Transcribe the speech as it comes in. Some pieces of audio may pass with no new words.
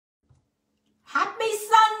Happy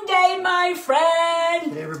Sunday, my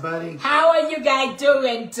friend. Hey, everybody. How are you guys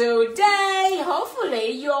doing today?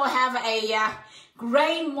 Hopefully, you all have a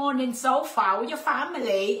great morning so far with your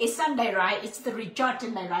family. It's Sunday, right? It's the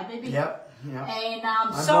recharging day, right, baby? Yep. And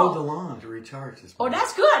I mowed the lawn to recharge this morning. Oh,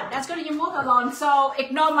 that's good. That's good. You mowed the lawn. So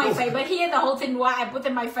ignore my face. But here the whole thing why I put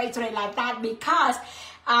in my face today like that because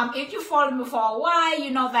if you follow me for a while,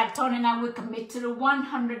 you know that Tony and I will commit to the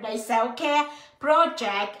 100-day self-care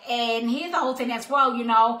project. And here's the whole thing as well, you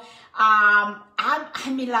know. I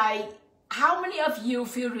mean, like, how many of you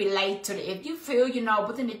feel related to it? If you feel, you know,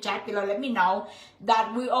 put in the chat below, let me know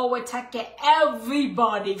that we always take care of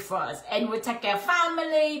everybody first. And we take care of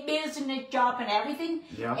family, business, job, and everything.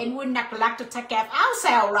 Yep. And we neglect to take care of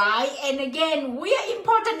ourselves, right? And again, we are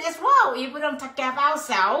important as well. If we don't take care of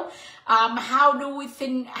ourselves, how do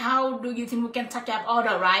you think we can take care of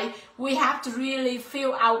others, right? We have to really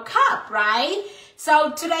fill our cup, right?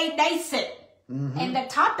 So today, that's it. And the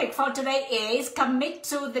topic for today is commit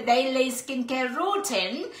to the daily skincare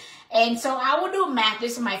routine. And so I will do math.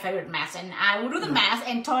 This is my favorite math. And I will do the math.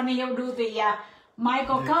 And Tony will do the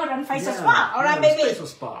Michael Curran facial spa. All right, baby. Facial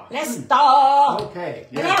spa. Let's start. Okay.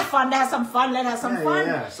 Let's have fun. Let's have some fun. Let's have some fun.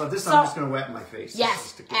 Yeah. So this I'm just going to wet my face.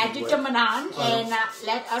 Yes. Add your on and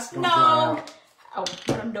let us know. Oh, what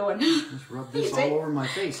I'm doing. Just rub this all over my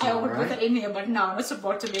face. I would put it in here, but no, not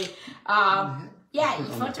supposed to be. Yeah,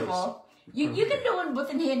 first of all. You can do it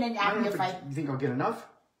within here and then add your face. You think I'll get enough?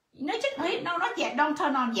 No, just wait. No, not yet. Don't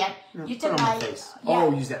turn on yet. No, you put it on my face. Yeah.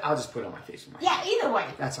 Oh, use that. I'll just put it on my face. Either way.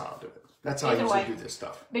 That's how I'll do it. That's how I usually do this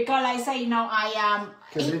stuff. Because I say, you know,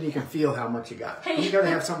 because then you can feel how much you got. You got to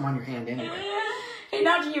have something on your hand anyway.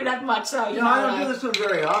 Not you that much, so you know. I don't do this one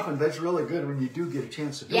very often, but it's really good when you do get a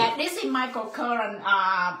chance to do it. Yeah, this is Michael Curran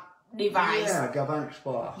device. Yeah, galvanic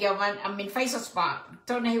spa. Facial spa.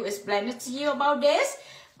 Tony will explain it to you about this.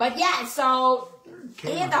 But yeah, so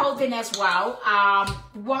here's the whole thing as well.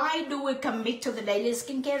 Why do we commit to the daily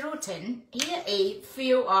skincare routine? Here a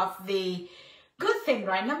few of the good thing,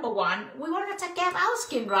 right? Number one, we want to take care of our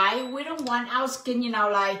skin, right? We don't want our skin, you know,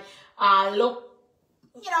 like look,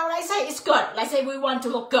 you know, like say it's good. Like say we want to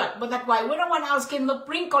look good, but that's why we don't want our skin look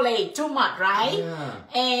wrinkly too much, right? Yeah.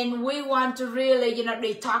 And we want to really, you know,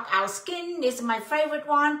 detox our skin. This is my favorite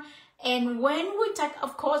one. And when we take,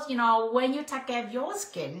 of course, you know, when you take care of your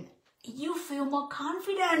skin, you feel more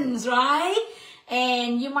confidence, right?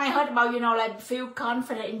 And you might heard about, you know, like feel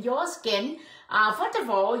confident in your skin. First of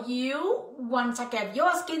all, you want to take care of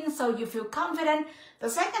your skin so you feel confident. The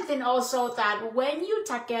second thing also that when you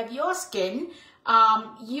take care of your skin,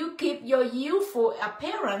 you keep your youthful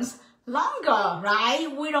appearance longer, right?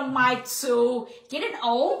 We don't mind to getting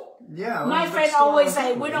old. Yeah. My friend always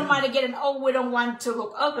say, we don't mind to getting old. We don't want to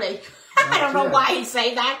look ugly. I don't know why he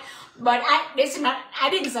say that, but I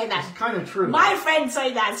didn't say that. It's kind of true. My friend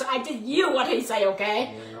say that, so I did you what he say,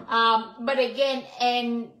 okay? Yeah. But again,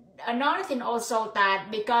 and another thing also that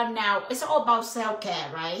because now it's all about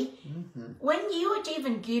self-care, right? When you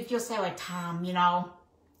even give yourself a time, you know,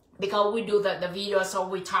 because we do the video, so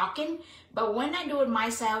we're talking. But when I do it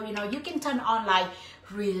myself, you know, you can turn on like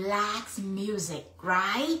relax music,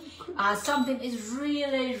 right? Something is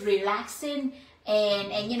really relaxing,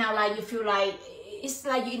 and you know, like you feel like it's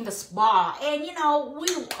like you're in the spa. And you know, we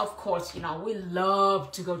of course, you know, we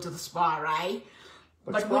love to go to the spa, right?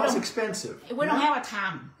 But spa's expensive. We don't have a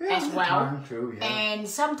time as well. Time, true, yeah. And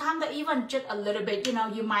sometimes even just a little bit, you know,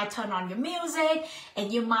 you might turn on your music,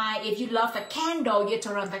 and you might, if you love the candle, you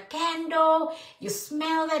turn on the candle, you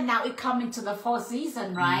smell it. Now it comes into the fall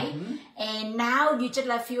season, right? And now you just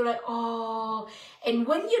like feel like, oh, and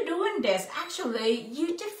when you're doing this, actually,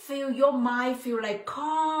 you just feel your mind feel like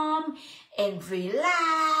calm and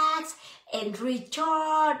relaxed and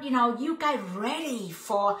recharge. You know, you get ready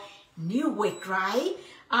for new week, right?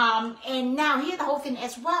 And now here's the whole thing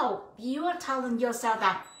as well. You are telling yourself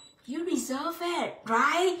that you deserve it,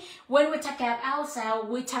 right? When we take care of ourselves,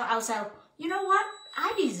 we tell ourselves, you know what?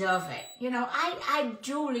 I deserve it. You know, I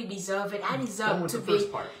truly deserve it. I deserve to be.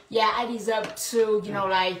 Yeah, I deserve to, you know,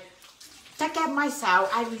 like take care of myself.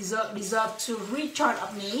 I deserve to recharge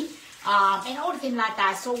of me. And all the things like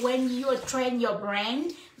that. So when you train your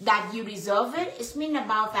brain that you deserve it, it's mean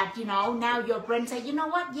about that, you know, now your brain say, you know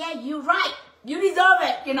what, yeah, you're right, you deserve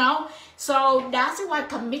it, you know. So that's why I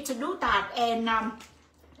commit to do that. And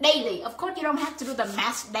daily, of course, you don't have to do the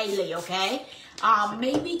mask daily, okay?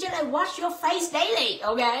 Maybe just like wash your face daily,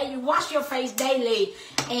 okay? You wash your face daily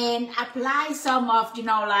and apply some of, you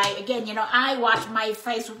know, like, again, you know, I wash my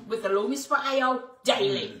face with the Lumis for IO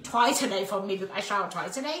daily, twice a day for me, because I shower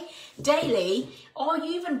twice a day, daily. Or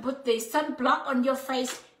you even put the sunblock on your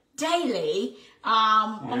face daily.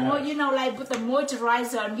 Or, you know, like put the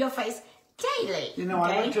moisturizer on your face daily. You know,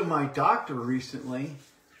 I went to my doctor recently,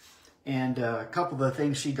 and a couple of the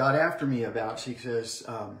things she got after me about, she says,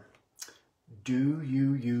 do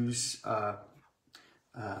you use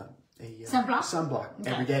sunblock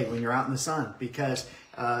every day when you're out in the sun? Because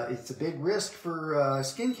it's a big risk for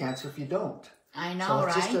skin cancer if you don't. I know, so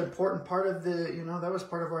it's right? just an important part of the, you know, that was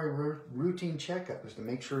part of our routine checkup, was to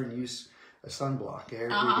make sure and use a sunblock every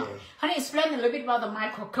day. Honey, explain a little bit about the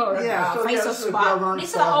microcurrent facial this spa. This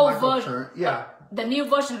is the old version. Yeah. The new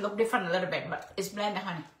version look different a little bit, but explain it,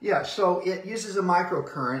 honey. Yeah, so it uses a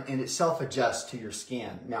microcurrent and it self-adjusts to your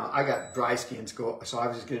skin. Now, I got dry skin, so I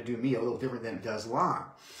was just going to do me a little different than it does Lon.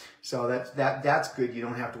 So that's good. You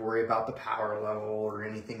don't have to worry about the power level or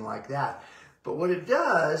anything like that. But what it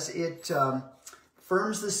does, it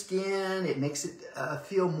firms the skin. It makes it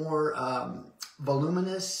feel more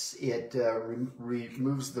voluminous. It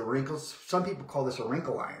removes the wrinkles. Some people call this a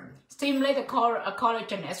wrinkle iron. Stimulate the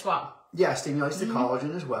collagen as well. Yeah, stimulates the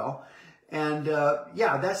collagen as well. And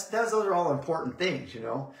yeah, those are all important things, you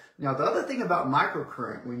know. Now, the other thing about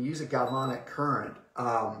microcurrent, when you use a galvanic current,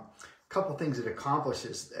 a couple things it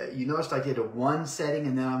accomplishes. You noticed I did a 1 setting,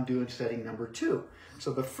 and then I'm doing setting number 2.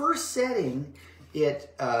 So the first setting,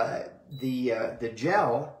 the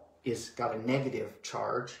gel is got a negative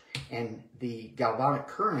charge, and the galvanic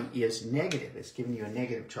current is negative. It's giving you a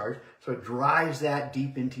negative charge, so it drives that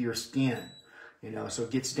deep into your skin, you know, so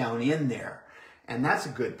it gets down in there, and that's a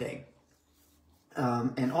good thing.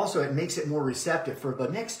 And also it makes it more receptive for the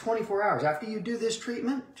next 24 hours. After you do this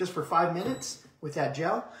treatment, just for 5 minutes with that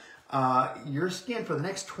gel, your skin for the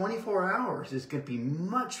next 24 hours is going to be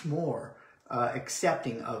much more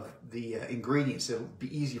accepting of the ingredients. It'll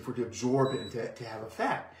be easier for it to absorb it and to have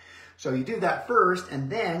effect. So you do that first, and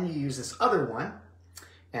then you use this other one,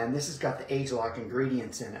 and this has got the age-lock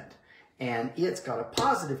ingredients in it. And it's got a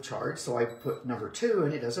positive charge, so I put number 2,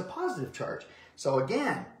 and it does a positive charge. So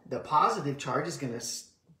again, the positive charge is going to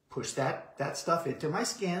push that stuff into my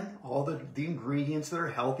skin. All the ingredients that are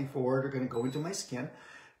healthy for it are going to go into my skin.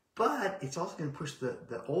 But it's also going to push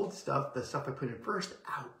the old stuff, the stuff I put in first,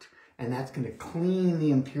 out. And that's going to clean the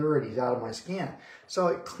impurities out of my skin. So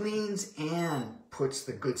it cleans and puts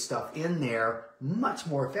the good stuff in there much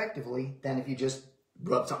more effectively than if you just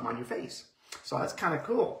rub something on your face. So that's kind of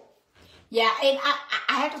cool. Yeah, and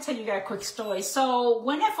I have to tell you a quick story. So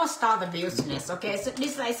when I first started the business, okay, so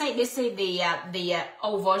this, like I say, this is the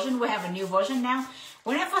old version. We have a new version now.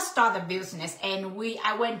 When I first started the business, and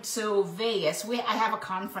I went to Vegas. I have a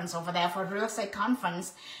conference over there for a real estate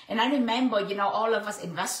conference, and I remember, you know, all of us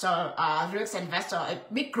investor, real estate investor, a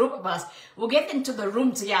big group of us, we get into the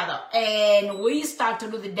room together, and we start to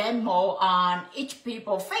do the demo on each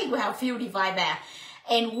people's face. We have a few divide there.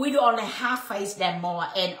 And we do only half face demo,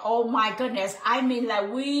 and oh my goodness, I mean, like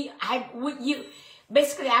you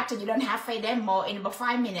basically after you don't have face demo in about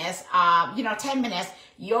 5 minutes, 10 minutes,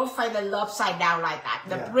 your face is upside down like that.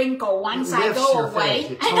 The wrinkle one side go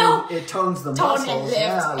away. I know. It tones the muscles, and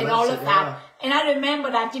lifts, and all of that. Yeah. And I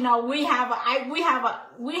remember that, you know, we have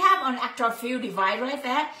an actual field divide right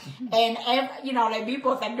there, and you know, like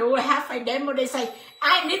people that do a half a demo, they say,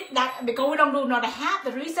 I need that because we don't do another half.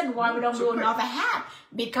 The reason why we don't do another half,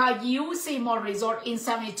 because you see more result in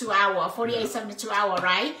 72 hours, 48, 72 hours,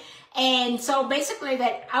 right? And so basically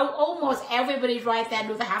that almost everybody right there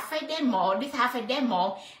do the half a demo. This half a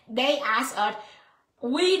demo, they ask us,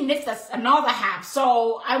 we need another half.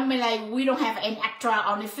 So I mean, like, we don't have any extra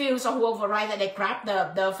on the field, so whoever right there, they grab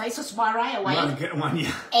the facial spa right away. You get one,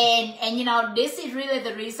 yeah. And you know, this is really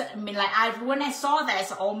the reason. I mean, like, when I saw that, I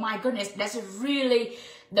said, oh my goodness, that's really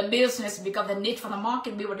the business, because the need for the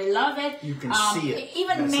market, people, they love it. You can see it.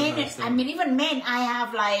 Even men, I mean, even men, I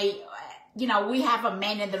have like, you know, we have a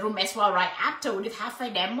man in the room as well, right? After we did half a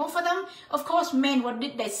demo for them, of course, men, what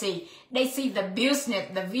did they see? They see the business,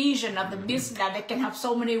 the vision of the business, that they can have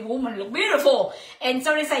so many women look beautiful. And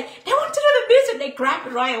so they say, they want to do the business, they grab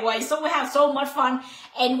it right away. So we have so much fun.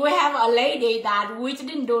 And we have a lady that we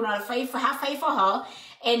didn't do another half face for her.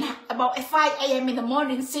 And about 5 a.m. in the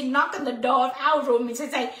morning, she knocked on the door of our room, and she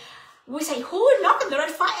said, we say, who is knocking the door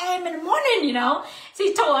at 5 a.m. in the morning, you know?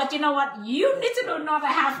 She told us, you know what, you need to do another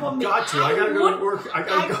half for me. I gotta go to work.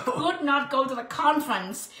 I could not go to the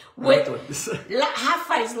conference with half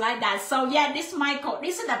face like that. So yeah, this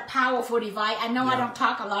is a powerful device. I know I don't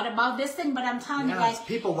talk a lot about this thing, but I'm telling you guys.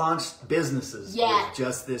 People launched businesses with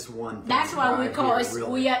just this one thing. That's why we call it,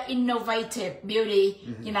 we are innovative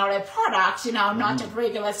beauty, you know, like products, you know, not just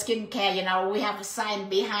regular skincare, you know, we have a science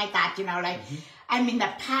behind that, you know, like, I mean, the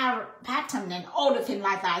pattern and all the things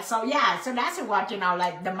like that. So yeah, so that's what, you know,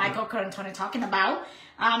 like the microcurrent Tony talking about.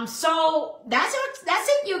 So that's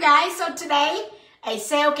it, you guys. So today a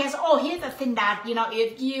self-care. Oh, here's the thing that, you know,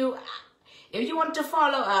 if you want to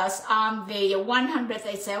follow us on the 100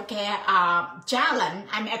 Day Self-Care challenge,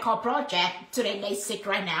 I call project, today day 6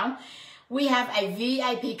 right now, we have a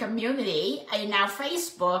VIP community in our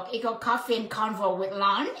Facebook. It's called Coffee and Convo with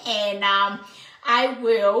Lon. And I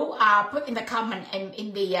will put in the comment and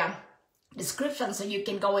in the description so you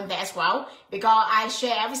can go in there as well, because I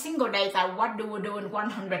share every single day that what do we do in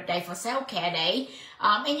 100 Day for Self-Care Day.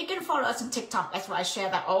 And you can follow us on TikTok as well. I share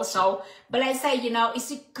that also. But I say, you know,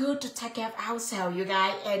 it's good to take care of ourselves, you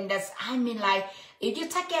guys. And that's, I mean, like, if you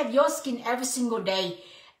take care of your skin every single day,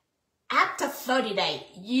 after 30 days,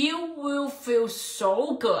 you will feel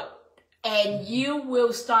so good. And you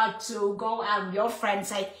will start to go out and your friends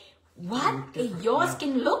say, what does your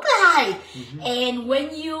skin look like? And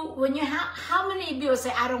when you how many people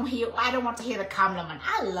say, I don't want to hear the compliment.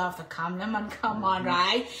 I love the compliment, come on,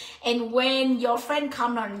 right? And when your friend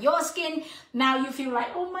comments on your skin, now you feel like,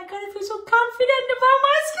 oh my God, I feel so confident about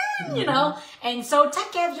my skin, you know? And so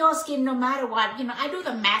take care of your skin no matter what. You know, I do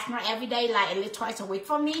the mask not every day, like at least twice a week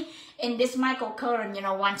for me. And this Michael Curran, you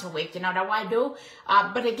know, once a week, you know, that's what I do.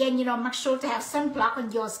 But again, you know, make sure to have sunblock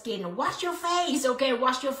on your skin. Wash your face, okay?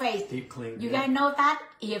 Wash your face. Deep clean. You guys know that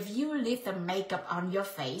if you leave the makeup on your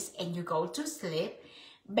face and you go to sleep,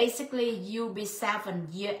 basically you'll be 7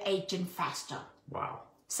 years aging faster. Wow.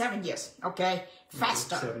 7 years, okay?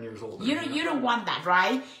 Faster. 7 years older. You don't want that,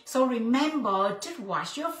 right? So remember to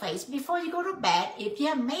wash your face before you go to bed. If you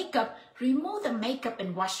have makeup, remove the makeup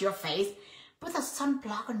and wash your face. Put a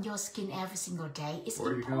sunblock on your skin every single day. It's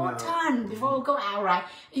important before we go out, right?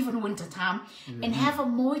 Even winter time. And have a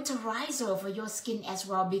moisturizer for your skin as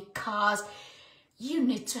well, because you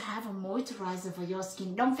need to have a moisturizer for your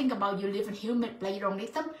skin. Don't think about you live in humid place, you don't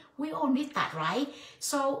need them. We all need that, right?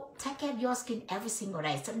 So take care of your skin every single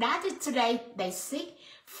day. So that is today, day 6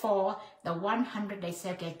 for the 100 Day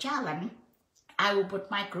Self-Care Challenge. I will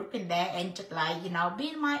put my group in there and just like, you know,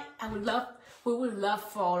 we would love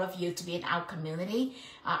for all of you to be in our community.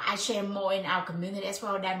 I share more in our community as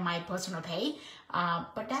well than my personal page.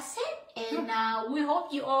 But that's it. And we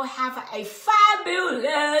hope you all have a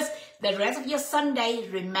fabulous the rest of your Sunday.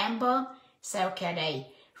 Remember, Self-Care Day.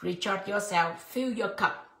 Recharge yourself. Fill your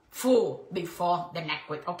cup full before the next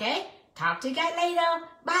week, okay? Talk to you guys later.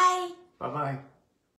 Bye. Bye-bye.